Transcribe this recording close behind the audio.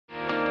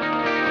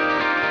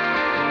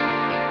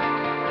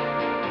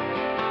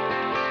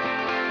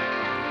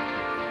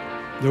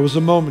There was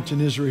a moment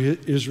in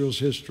Israel's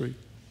history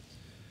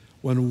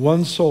when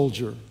one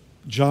soldier,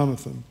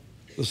 Jonathan,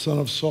 the son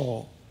of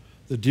Saul,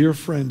 the dear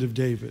friend of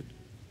David,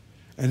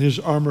 and his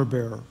armor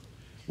bearer,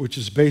 which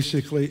is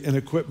basically an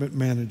equipment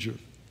manager,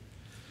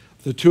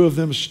 the two of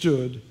them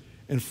stood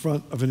in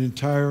front of an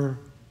entire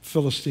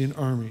Philistine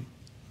army.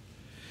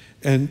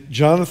 And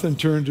Jonathan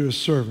turned to his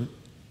servant,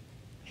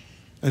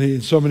 and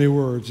in so many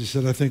words, he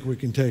said, I think we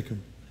can take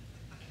him.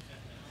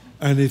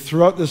 And he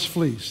threw out this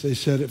fleece. They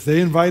said, if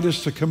they invite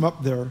us to come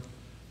up there,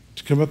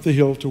 to come up the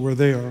hill to where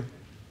they are,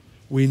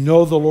 we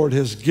know the Lord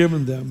has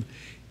given them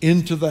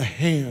into the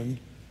hand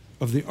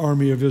of the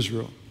army of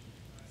Israel.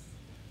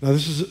 Now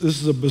this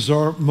is a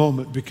bizarre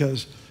moment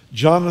because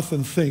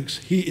Jonathan thinks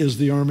he is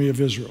the army of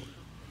Israel.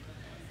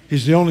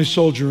 He's the only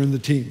soldier in the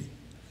team.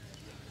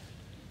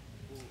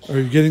 Are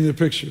you getting the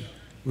picture?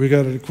 We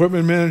got an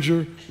equipment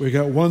manager, we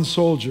got one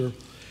soldier,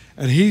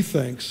 and he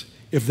thinks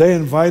if they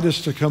invite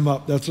us to come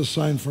up, that's a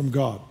sign from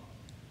God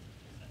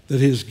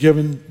that He has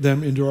given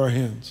them into our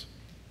hands.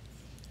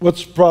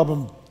 What's the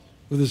problem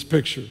with this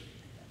picture?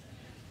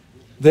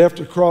 They have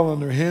to crawl on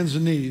their hands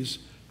and knees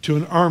to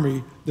an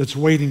army that's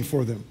waiting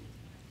for them.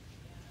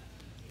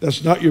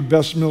 That's not your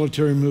best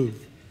military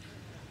move.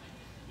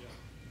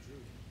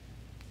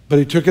 But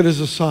he took it as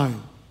a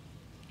sign.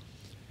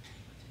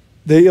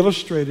 They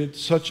illustrated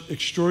such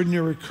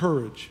extraordinary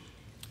courage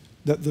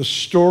that the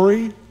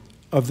story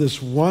of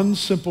this one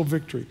simple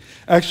victory,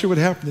 actually what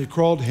happened, they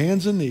crawled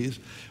hands and knees.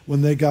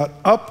 When they got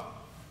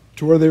up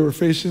to where they were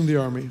facing the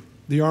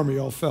army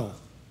all fell.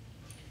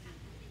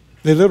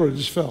 They literally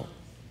just fell.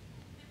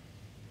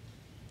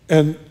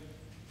 And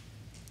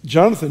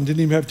Jonathan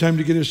didn't even have time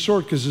to get his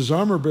sword because his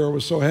armor bearer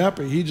was so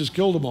happy, he just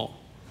killed them all.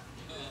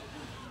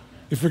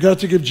 He forgot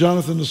to give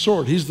Jonathan the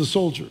sword. He's the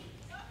soldier.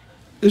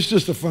 It's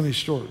just a funny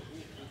story.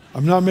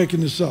 I'm not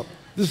making this up.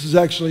 This is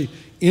actually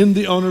in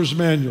the owner's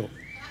manual.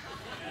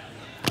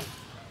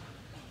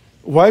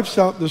 Wipes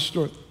out this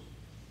story.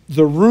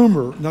 The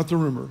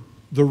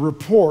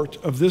report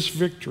of this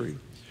victory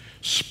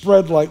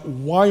spread like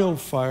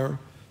wildfire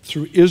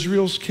through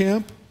Israel's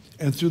camp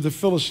and through the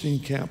Philistine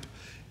camp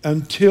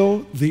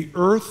until the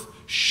earth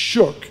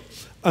shook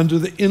under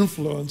the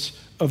influence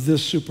of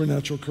this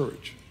supernatural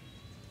courage.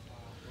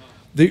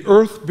 The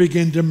earth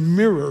began to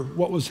mirror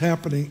what was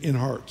happening in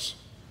hearts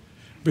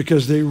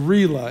because they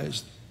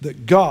realized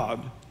that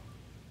God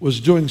was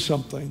doing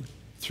something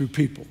through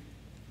people.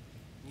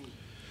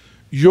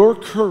 Your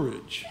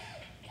courage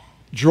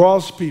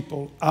draws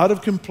people out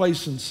of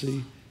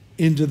complacency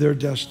into their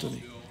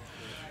destiny.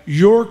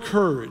 Your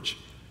courage,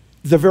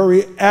 the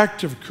very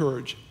act of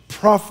courage,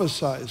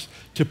 prophesies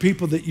to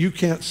people that you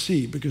can't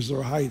see because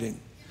they're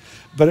hiding.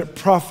 But it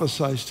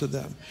prophesies to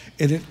them,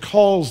 and it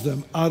calls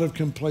them out of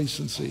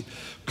complacency.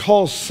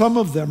 Some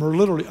of them are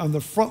literally on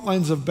the front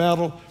lines of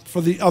battle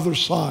for the other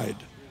side.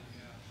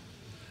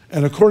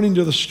 And according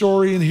to the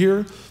story in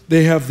here,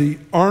 they have the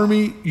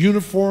army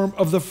uniform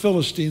of the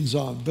Philistines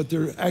on, but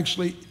they're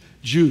actually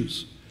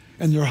Jews,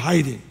 and they're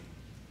hiding.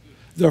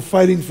 They're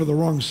fighting for the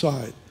wrong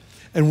side.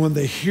 And when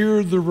they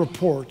hear the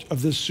report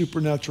of this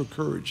supernatural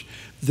courage,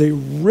 they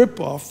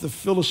rip off the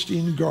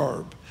Philistine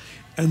garb,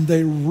 and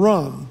they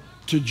run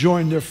to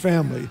join their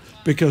family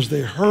because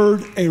they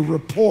heard a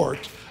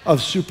report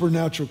of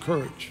supernatural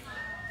courage.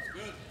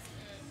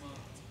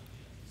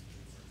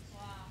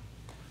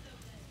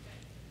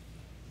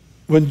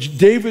 When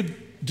David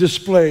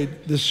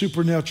displayed this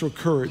supernatural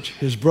courage,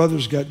 his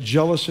brothers got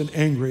jealous and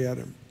angry at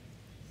him.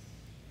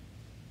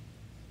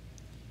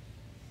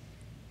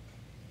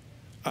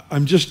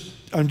 I'm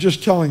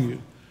just telling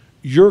you,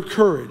 your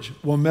courage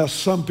will mess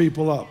some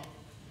people up.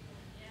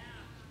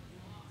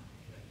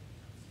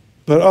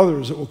 But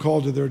others it will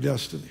call to their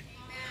destiny.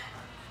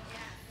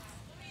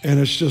 And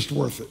it's just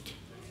worth it.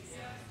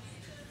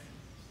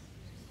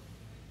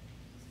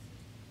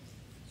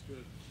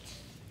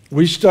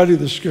 We study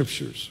the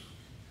scriptures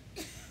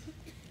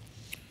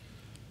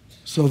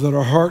so that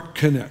our heart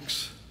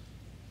connects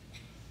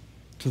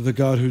to the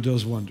God who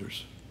does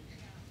wonders.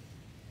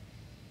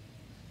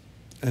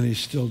 And He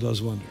still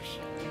does wonders.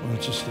 Why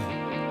don't you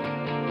stand?